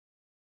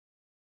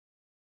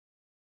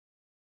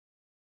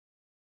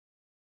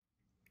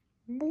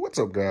What's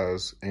up,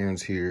 guys?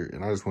 Aaron's here,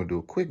 and I just want to do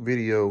a quick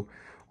video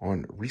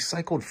on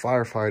recycled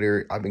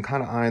Firefighter. I've been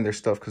kind of eyeing their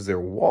stuff because they're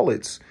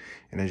wallets,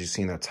 and as you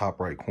see in that top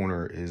right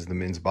corner is the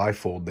men's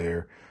bifold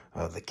there.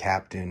 The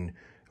Captain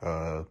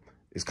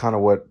is kind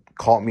of what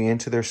caught me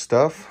into their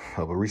stuff,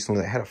 but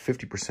recently they had a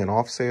 50%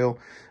 off sale,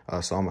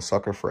 so I'm a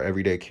sucker for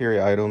everyday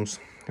carry items.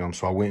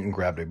 So I went and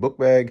grabbed a book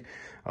bag,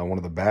 one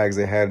of the bags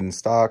they had in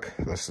stock.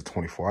 That's the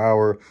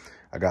 24-hour.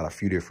 I got a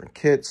few different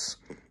kits.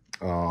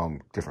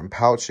 Different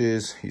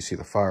pouches. You see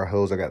the fire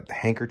hose. I got the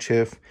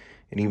handkerchief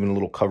and even a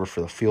little cover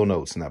for the field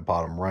notes in that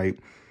bottom right.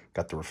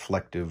 Got the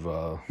reflective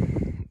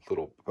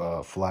little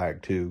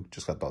flag too.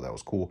 Just I thought that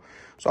was cool.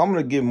 So I'm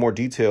going to give more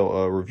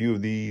detail review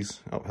of these.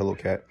 Oh, hello,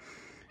 cat.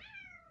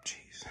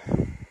 Jeez.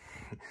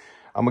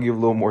 I'm going to give a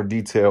little more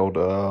detailed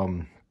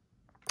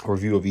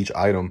review of each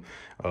item.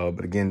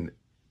 But again,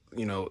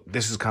 you know,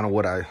 this is kind of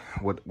what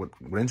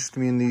interested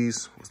me in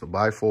these was the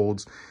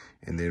bifolds.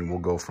 And then we'll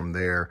go from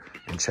there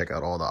and check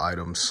out all the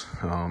items.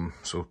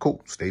 So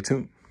cool, stay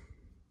tuned.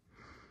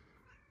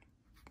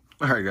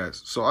 All right,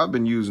 guys. So I've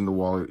been using the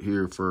wallet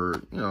here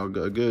for, you know,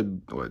 a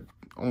good,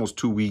 almost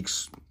 2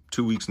 weeks,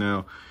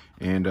 now.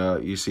 And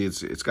you see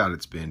it's got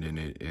its bend in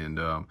it. And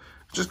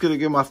just gonna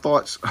give my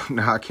thoughts.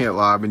 Now, I can't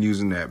lie, I've been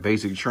using that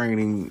basic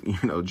training,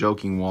 you know,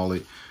 joking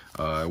wallet.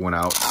 I went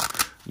out,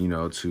 you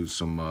know, to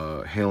some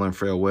hail and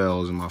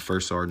farewells, and my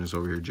first sergeant's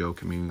over here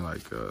joking me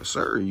like,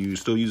 sir, you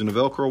still using a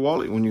Velcro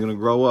wallet when you're gonna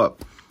grow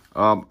up?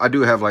 I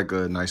do have like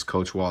a nice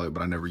Coach wallet,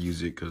 but I never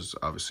use it because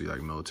obviously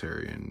like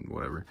military and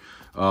whatever.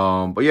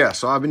 But yeah,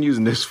 so I've been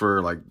using this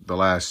for like the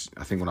last,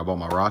 I think when I bought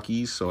my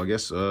Rockies, so I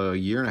guess a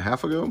year and a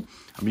half ago,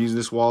 I'm using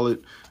this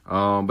wallet.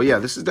 But yeah,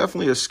 this is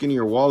definitely a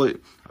skinnier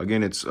wallet.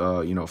 Again, it's,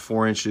 you know,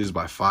 4 inches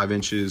by 5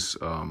 inches.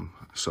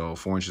 So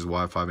 4 inches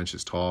wide, 5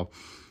 inches tall.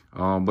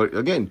 But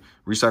again,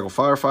 recycled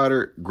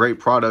Firefighter, great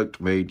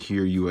product made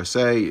here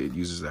USA. It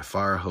uses that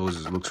fire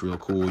hose. It looks real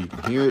cool. You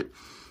can hear it.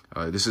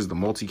 This is the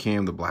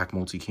multicam, the black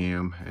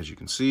multicam, as you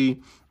can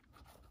see.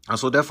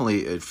 So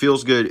definitely it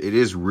feels good. It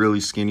is really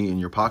skinny in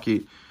your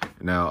pocket.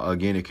 Now,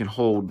 again, it can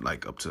hold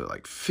like up to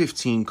like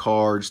 15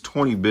 cards,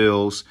 20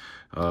 bills.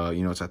 You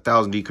know, it's a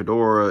 1000D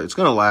Cadora. It's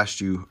going to last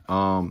you.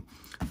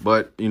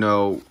 But you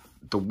know,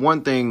 the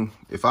one thing,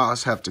 if I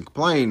have to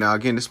complain, now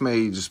again, this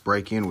may just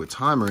break in with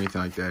time or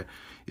anything like that,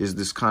 is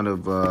this kind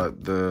of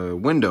the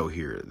window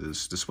here,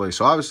 this display.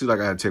 So obviously, like,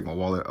 I had to take my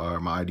wallet or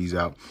my IDs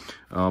out.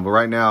 But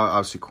right now,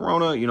 obviously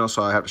Corona, you know,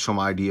 so I have to show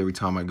my ID every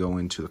time I go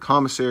into the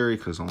commissary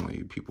because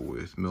only people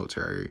with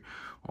military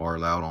are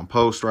allowed on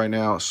post right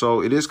now.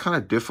 So it is kind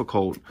of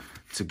difficult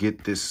to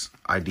get this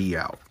ID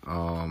out.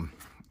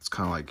 It's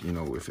kind of like, you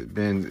know, if it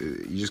bends,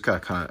 you just got to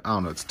kind of, I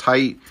don't know, it's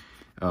tight.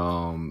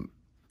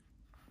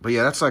 But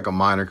yeah, that's like a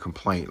minor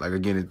complaint. Like,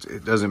 again,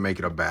 it doesn't make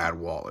it a bad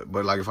wallet.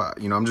 But like, if I,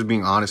 you know, I'm just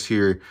being honest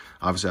here.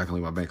 Obviously, I can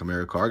leave my Bank of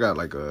America card. I got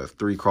like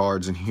 3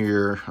 cards in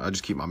here. I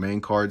just keep my main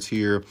cards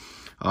here.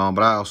 But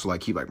I also like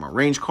keep like my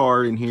range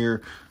card in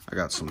here. I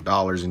got some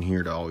dollars in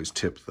here to always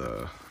tip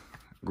the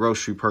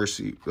grocery purse,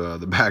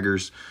 the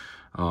baggers.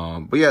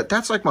 But yeah,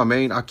 that's like my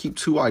main. I keep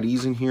 2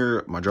 IDs in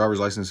here, my driver's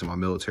license and my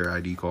military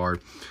ID card.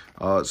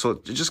 So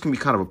it just can be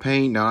kind of a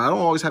pain. Now, I don't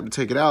always have to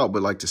take it out,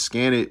 but like to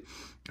scan it,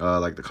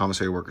 like the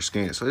commissary worker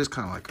scan it. So it's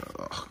kind of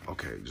like,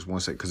 okay, just one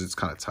second, because it's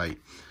kind of tight.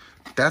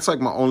 That's like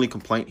my only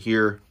complaint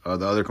here.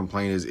 The other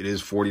complaint is it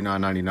is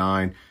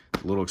 $49.99,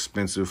 a little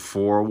expensive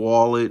for a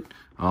wallet.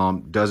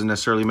 Doesn't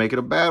necessarily make it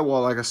a bad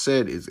wallet. Like I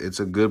said, it's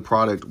a good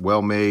product,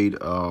 well made.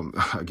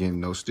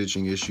 Again, no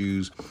stitching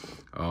issues.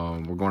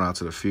 We're going out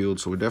to the field,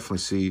 so we'll definitely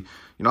see.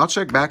 You know, I'll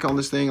check back on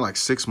this thing like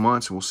 6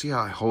 months, and we'll see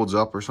how it holds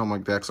up or something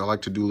like that, because I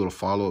like to do little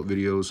follow-up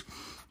videos.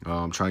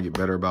 Trying to get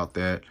better about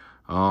that.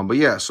 But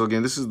yeah, so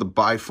again, this is the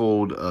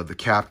bifold, the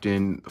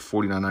Captain,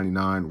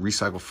 $49.99,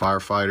 recycled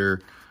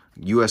Firefighter,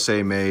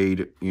 USA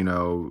made. You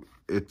know,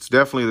 it's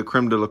definitely the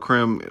creme de la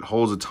creme. It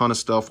holds a ton of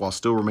stuff while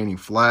still remaining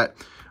flat.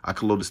 I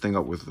could load this thing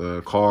up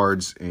with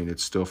cards and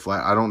it's still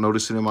flat. I don't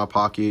notice it in my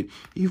pocket,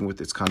 even with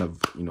its kind of,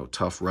 you know,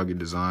 tough, rugged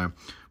design.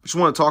 Just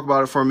want to talk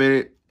about it for a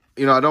minute.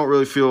 You know, I don't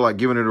really feel like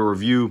giving it a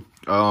review.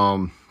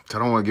 I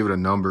don't want to give it a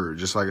number,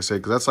 just like I said,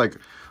 because that's like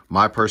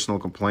my personal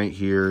complaint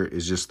here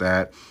is just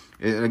that.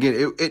 And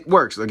again, it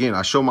works. Again,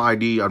 I show my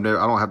ID. I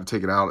don't have to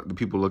take it out. The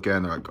people look at it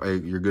and they're like, hey,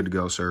 you're good to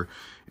go, sir.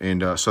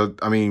 And so,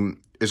 I mean,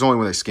 it's only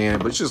when they scan it,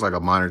 but it's just like a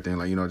minor thing.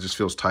 Like, you know, it just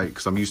feels tight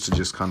because I'm used to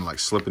just kind of like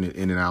slipping it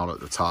in and out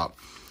at the top.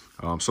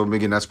 So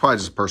again, that's probably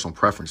just a personal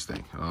preference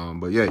thing.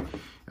 But yeah,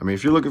 I mean,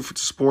 if you're looking for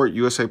support,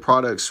 USA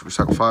products,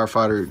 recycled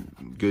Firefighter,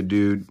 good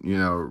dude, you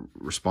know,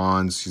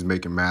 responds. He's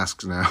making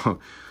masks now.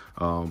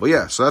 But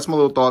yeah, so that's my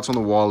little thoughts on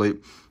the wallet,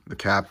 the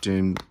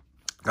Captain.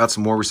 Got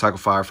some more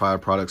recycled Firefighter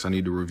products I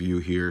need to review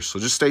here. So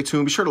just stay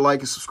tuned. Be sure to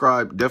like and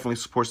subscribe. Definitely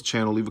supports the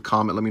channel. Leave a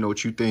comment. Let me know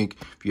what you think.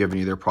 If you have any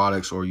of their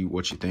products or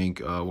what you think,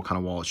 what kind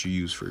of wallets you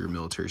use for your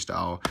military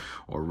style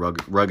or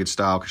rugged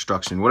style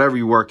construction. Whatever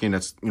you work in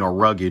that's, you know,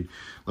 rugged.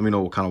 Let me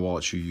know what kind of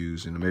wallets you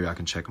use and maybe I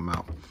can check them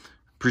out.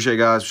 Appreciate it,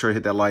 guys. Be sure to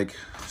hit that like,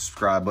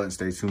 subscribe button.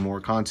 Stay tuned.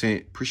 More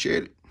content.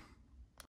 Appreciate it.